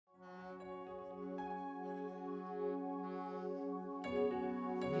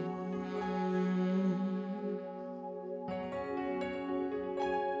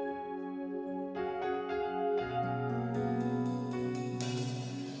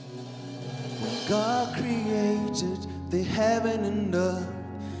God created the heaven and earth,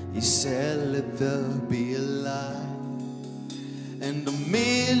 He said, let there be a light. And a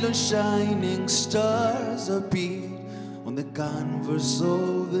million shining stars appeared on the canvas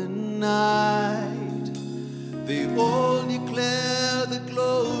of the night. They all declare the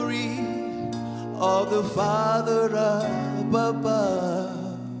glory of the Father up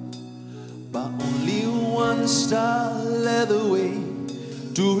above. But only one star led the way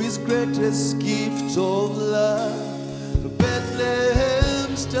to His greatest gift of love, the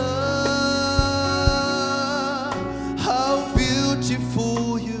Bethlehem star. How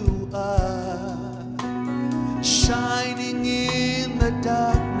beautiful you are, shining in the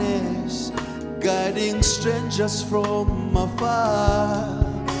darkness, guiding strangers from afar.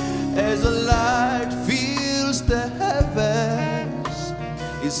 As the light fills the heavens,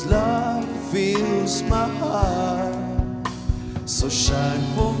 His love fills my heart. So shine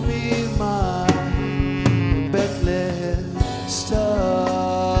for me, my Bethlehem star.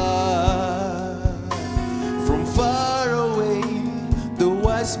 From far away, the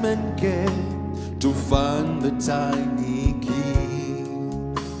wise men came to find the tiny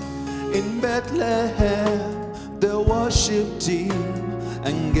king. In Bethlehem, they worshipped Him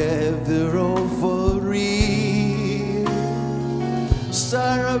and gave their offering.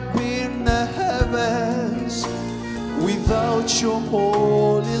 Star up in the heavens, without your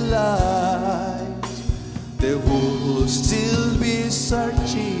holy light, they will still be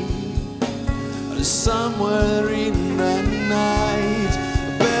searching somewhere in the night.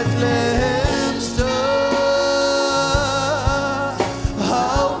 Bethlehem star,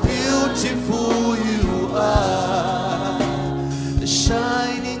 how beautiful you are,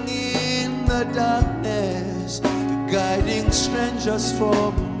 shining in the darkness, guiding strangers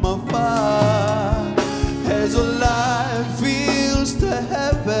from afar. As the light fills the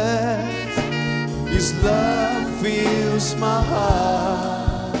heavens, His love fills my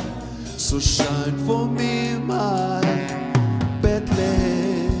heart. So shine for me, my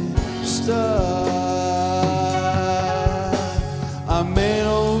Bethlehem star. I may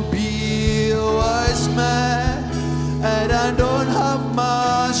not be a wise man, and I don't have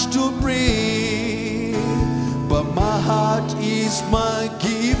much to bring, but my heart is my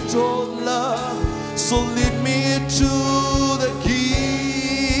gift of love. So lead me to the King.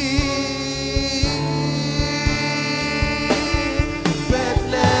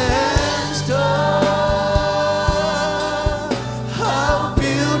 Bethlehem star, how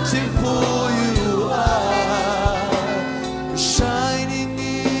beautiful you are, shining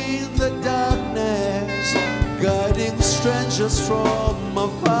in the darkness, guiding strangers from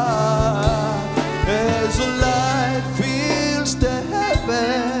afar. As the light fills the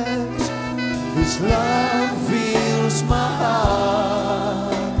heavens, His love fills my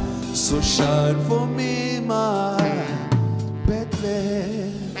heart. So shine for me, my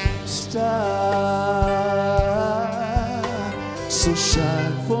Bethlehem star. So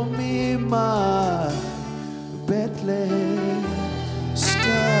shine for me, my Bethlehem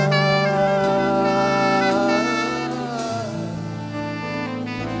star.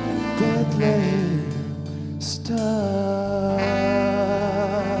 Bethlehem star.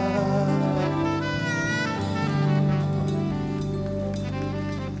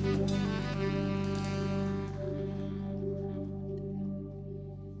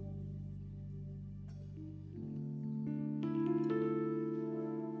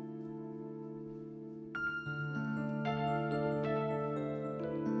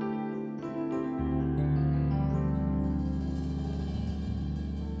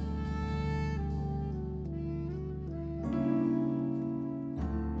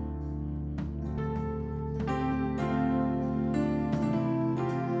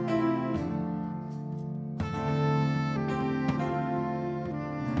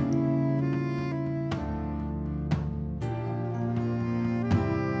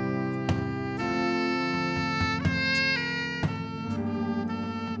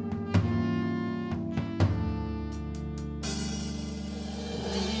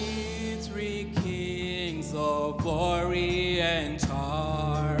 Orient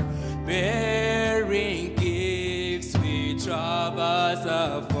are bearing gifts with troubles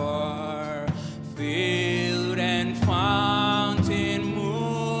afar, field and fountain,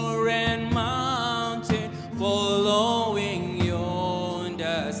 moor and mountain, following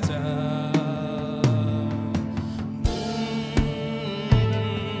yonder star.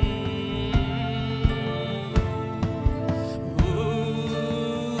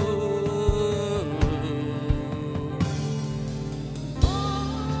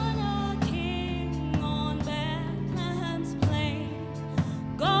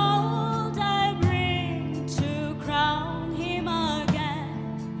 Gold I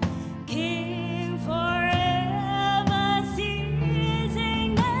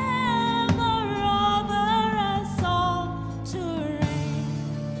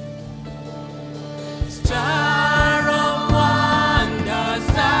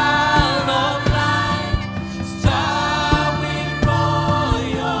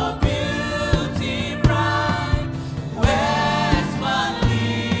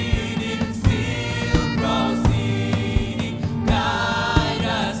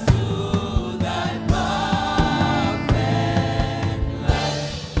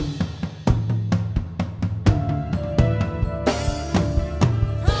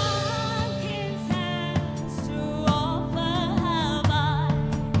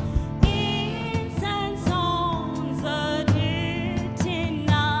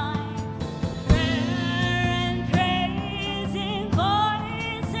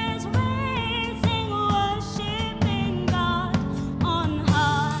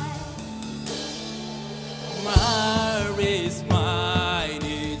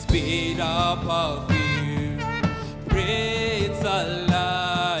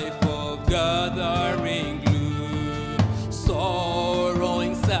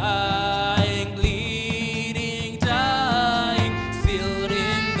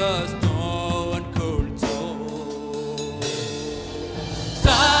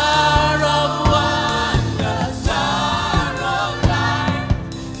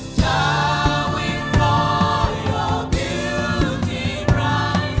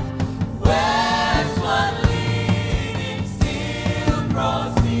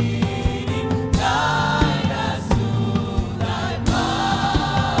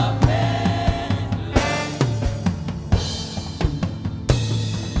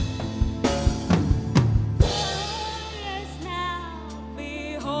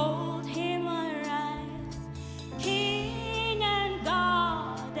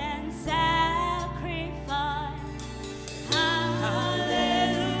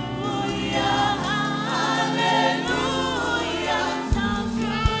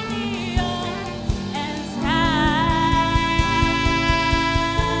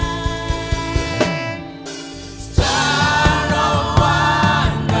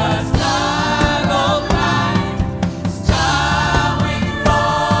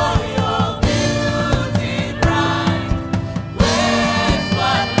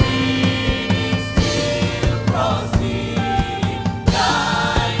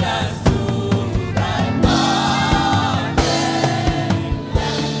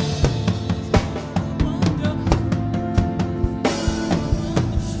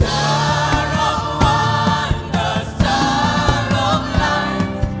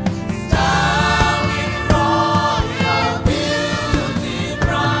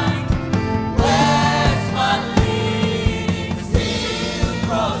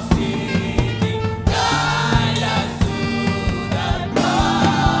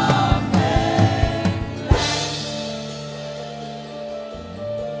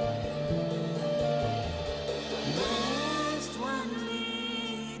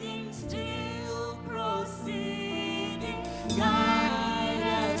God.